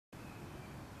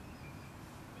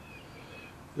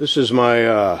This is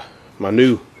my my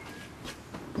new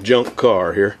junk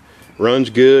car here. Runs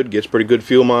good, gets pretty good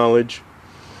fuel mileage.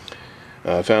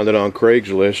 I found it on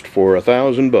Craigslist for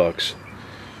 $1,000,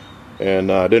 and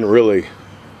I didn't really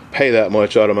pay that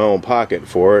much out of my own pocket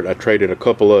for it. I traded a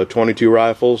couple of .22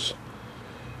 rifles,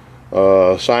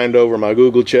 signed over my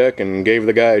Google check, and gave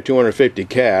the guy $250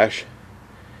 cash.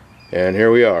 And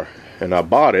here we are. And I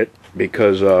bought it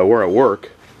because we're at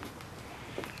work.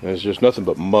 There's just nothing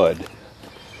but mud.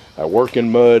 I work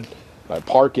in mud, I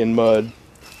park in mud,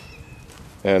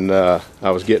 and I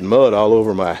was getting mud all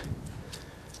over my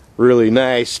really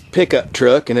nice pickup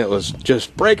truck, and it was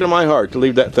just breaking my heart to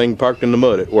leave that thing parked in the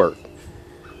mud at work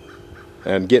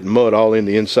and getting mud all in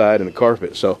the inside and the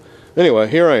carpet. So anyway,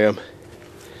 here I am,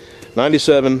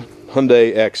 97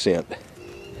 Hyundai Accent,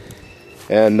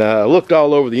 and I looked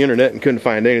all over the internet and couldn't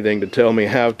find anything to tell me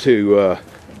how to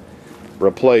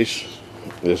replace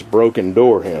this broken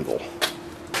door handle.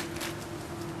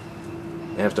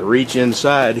 I have to reach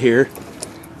inside here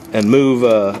and move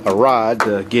a rod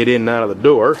to get in and out of the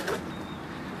door.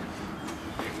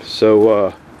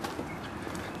 So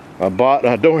I bought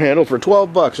a door handle for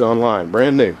 12 bucks online,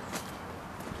 brand new.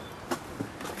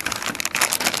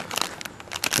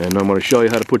 And I'm going to show you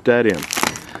how to put that in,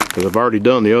 because I've already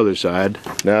done the other side.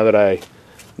 Now that I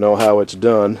know how it's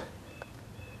done,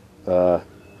 I'm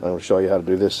going to show you how to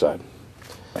do this side.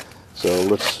 So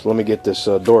let me get this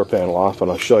door panel off,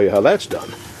 and I'll show you how that's done.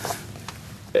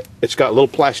 It's got little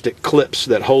plastic clips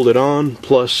that hold it on,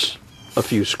 plus a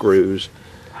few screws.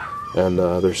 And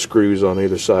there's screws on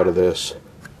either side of this.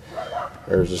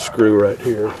 There's a screw right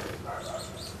here.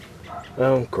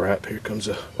 Oh crap, here comes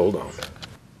a, hold on.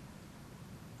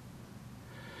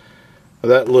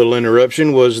 That little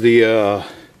interruption was the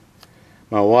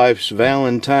my wife's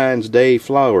Valentine's Day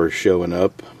flowers showing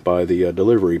up by the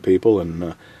delivery people,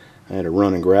 and I had to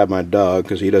run and grab my dog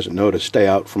because he doesn't know to stay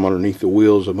out from underneath the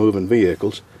wheels of moving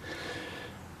vehicles.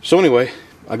 So anyway,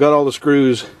 I got all the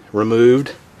screws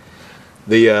removed.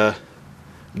 The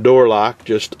door lock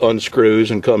just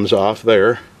unscrews and comes off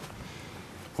there.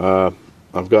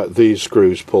 I've got these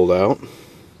screws pulled out.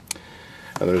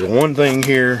 And there's one thing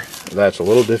here that's a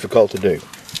little difficult to do.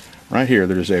 Right here,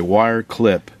 there's a wire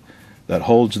clip that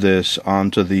holds this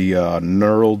onto the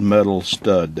knurled metal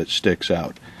stud that sticks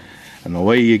out. And the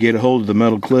way you get a hold of the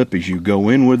metal clip is you go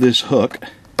in with this hook,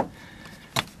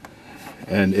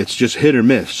 and it's just hit or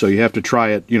miss, so you have to try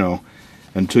it, you know,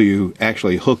 until you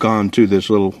actually hook on to this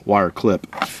little wire clip.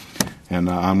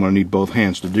 And I'm going to need both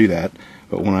hands to do that,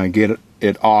 but when I get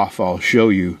it off, I'll show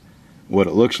you what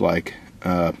it looks like.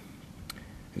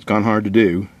 It's gone hard to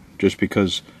do just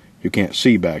because you can't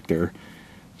see back there.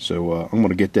 So I'm going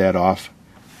to get that off,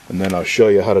 and then I'll show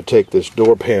you how to take this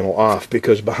door panel off,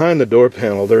 because behind the door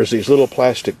panel there's these little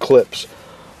plastic clips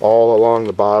all along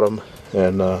the bottom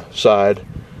and side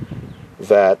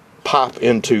that pop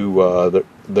into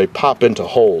they pop into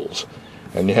holes,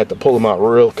 and you have to pull them out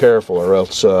real careful, or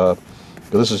else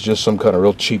this is just some kind of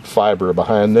real cheap fiber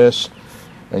behind this,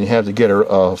 and you have to get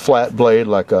a flat blade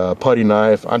like a putty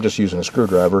knife. I'm just using a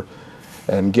screwdriver,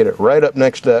 and get it right up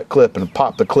next to that clip and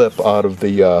pop the clip out of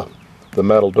the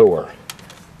metal door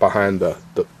behind the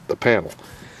panel.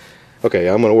 Okay,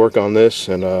 I'm going to work on this,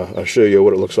 and I'll show you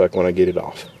what it looks like when I get it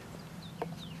off.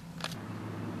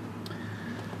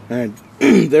 And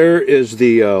there is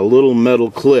the little metal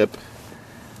clip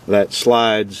that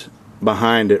slides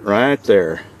behind it right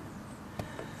there.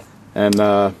 And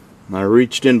I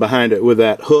reached in behind it with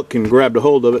that hook and grabbed a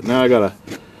hold of it. Now I gotta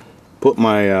put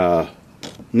my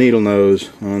needle nose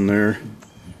on there.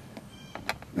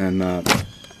 And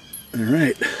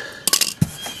alright,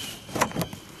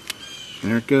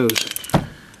 there it goes.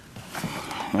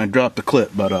 I dropped the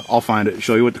clip, but I'll find it and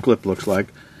show you what the clip looks like.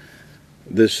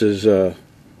 This is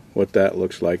what that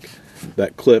looks like.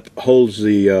 That clip holds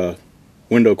the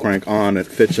window crank on. It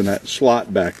fits in that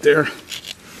slot back there,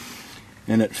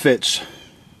 and it fits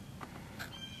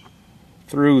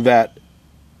through that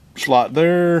slot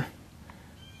there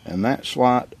and that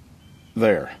slot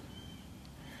there.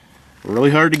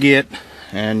 Really hard to get,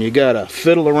 and you gotta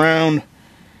fiddle around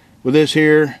with this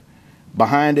here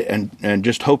behind it and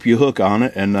just hope you hook on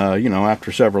it, and you know,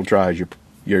 after several tries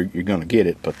you're gonna get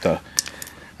it, but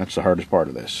that's the hardest part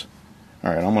of this.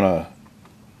 Alright, I'm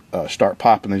gonna start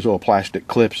popping these little plastic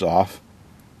clips off,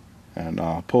 and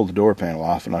pull the door panel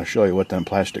off, and I'll show you what them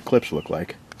plastic clips look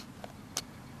like.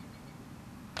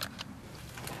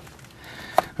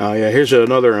 Oh yeah, here's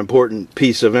another important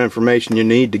piece of information you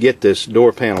need to get this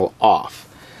door panel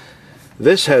off.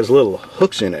 This has little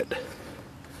hooks in it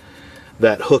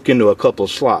that hook into a couple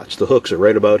slots. The hooks are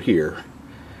right about here,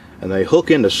 and they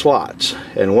hook into slots.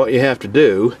 And what you have to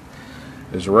do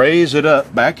is raise it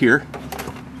up back here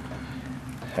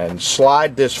and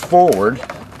slide this forward.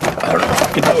 I don't know if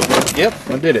I can do it. Yep,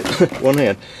 I did it. One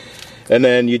hand. And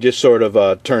then you just sort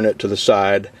of turn it to the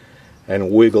side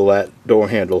and wiggle that door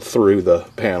handle through the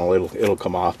panel. It'll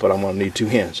come off, but I'm going to need two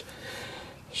hands.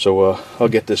 So I'll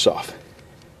get this off.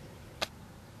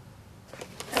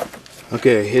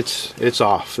 Okay, it's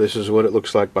off. This is what it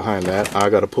looks like behind that. I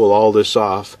got to pull all this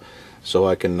off so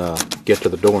I can get to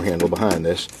the door handle behind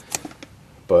this.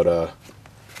 But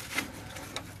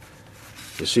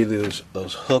you see those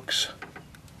hooks?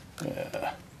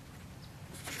 Yeah,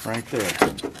 right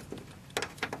there.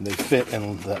 They fit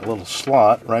in that little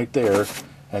slot right there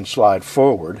and slide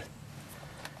forward.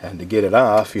 And to get it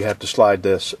off, you have to slide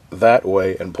this that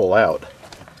way and pull out,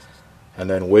 and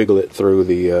then wiggle it through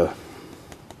the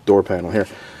door panel here.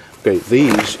 Okay,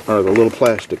 these are the little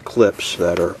plastic clips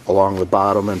that are along the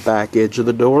bottom and back edge of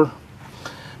the door,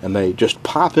 and they just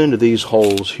pop into these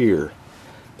holes here.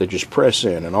 They just press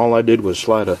in, and all I did was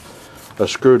slide a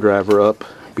screwdriver up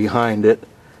behind it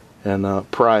and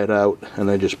pry it out, and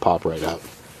they just pop right out.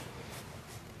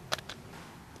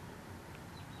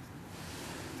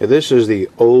 Now, this is the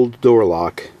old door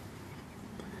lock,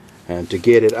 and to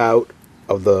get it out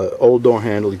of the old door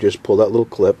handle, you just pull that little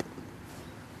clip,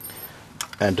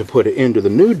 and to put it into the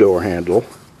new door handle,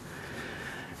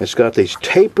 it's got these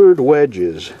tapered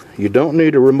wedges. You don't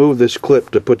need to remove this clip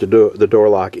to put the door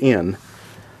lock in,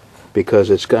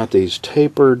 because it's got these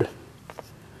tapered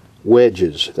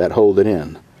wedges that hold it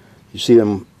in. You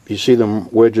see them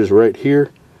wedges right here?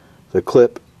 The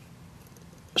clip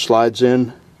slides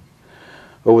in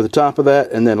over the top of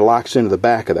that and then locks into the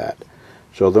back of that.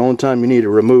 So the only time you need to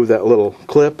remove that little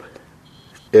clip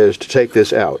is to take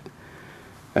this out.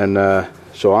 And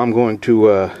so I'm going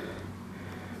to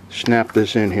snap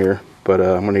this in here, but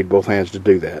I'm going to need both hands to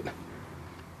do that.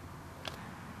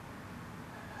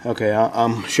 Okay,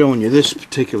 I'm showing you this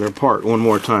particular part one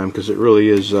more time because it really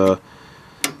is the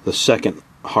second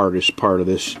hardest part of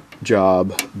this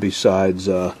job, besides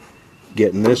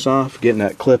getting this off. Getting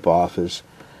that clip off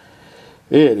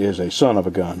it is a son of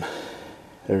a gun.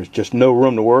 There's just no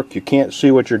room to work. You can't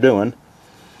see what you're doing.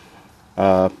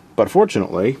 But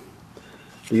fortunately,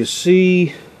 you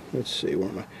see, let's see, where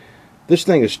am I? This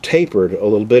thing is tapered a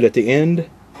little bit at the end,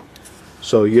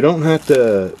 so you don't have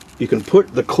to, you can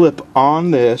put the clip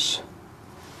on this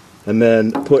and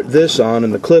then put this on,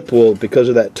 and the clip will, because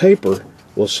of that taper,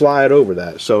 will slide over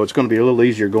that. So it's going to be a little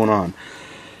easier going on.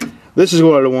 This is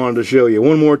what I wanted to show you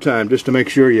one more time, just to make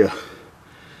sure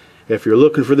if you're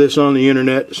looking for this on the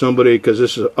internet, somebody,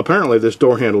 because apparently this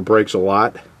door handle breaks a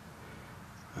lot.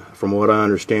 From what I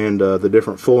understand, the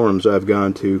different forums I've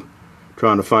gone to,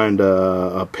 trying to find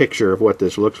a picture of what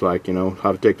this looks like, you know,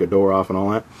 how to take the door off and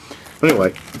all that. But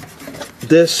anyway,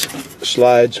 this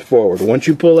slides forward. Once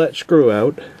you pull that screw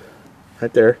out,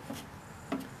 right there,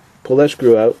 pull that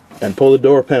screw out and pull the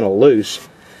door panel loose,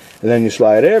 and then you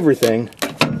slide everything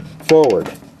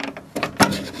forward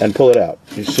and pull it out.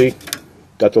 You see?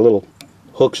 Got the little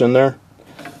hooks in there,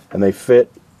 and they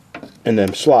fit in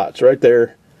them slots right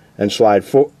there and slide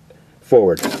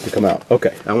forward to come out.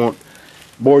 Okay, I won't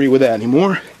bore you with that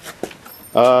anymore.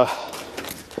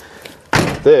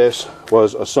 This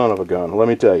was a son of a gun, let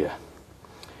me tell you.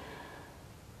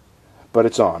 But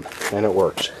it's on, and it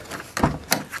works.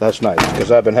 That's nice,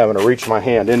 because I've been having to reach my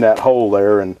hand in that hole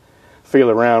there and feel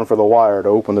around for the wire to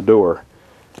open the door.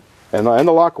 And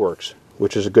the lock works,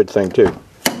 which is a good thing too,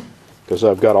 because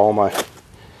I've got all my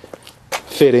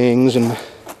fittings and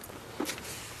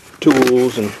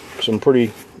tools and some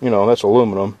pretty, you know, that's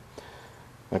aluminum.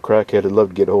 A crackhead would love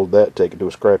to get hold of that, take it to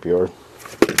a scrapyard.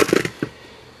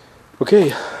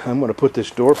 Okay, I'm going to put this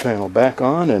door panel back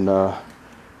on and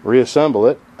reassemble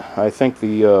it. I think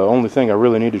the only thing I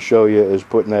really need to show you is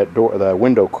putting that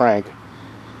window crank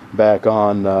back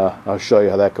on. I'll show you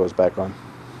how that goes back on.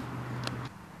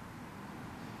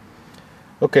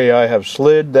 Okay, I have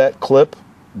slid that clip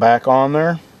back on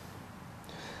there.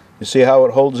 You see how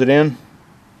it holds it in?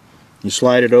 You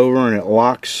slide it over and it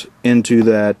locks into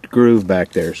that groove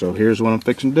back there. So here's what I'm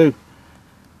fixing to do.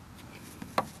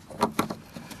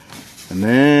 And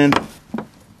then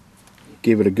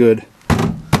give it a good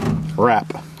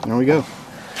wrap. There we go.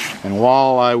 And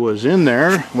while I was in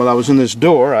there, while I was in this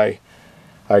door, I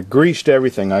greased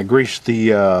everything. I greased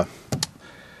the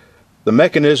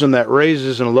mechanism that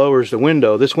raises and lowers the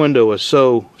window. This window was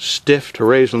so stiff to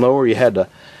raise and lower, you had to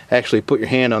actually put your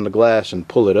hand on the glass and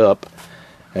pull it up.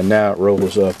 And now it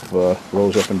rolls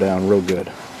up and down real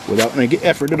good without any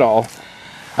effort at all.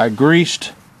 I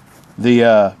greased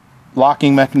the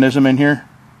locking mechanism in here,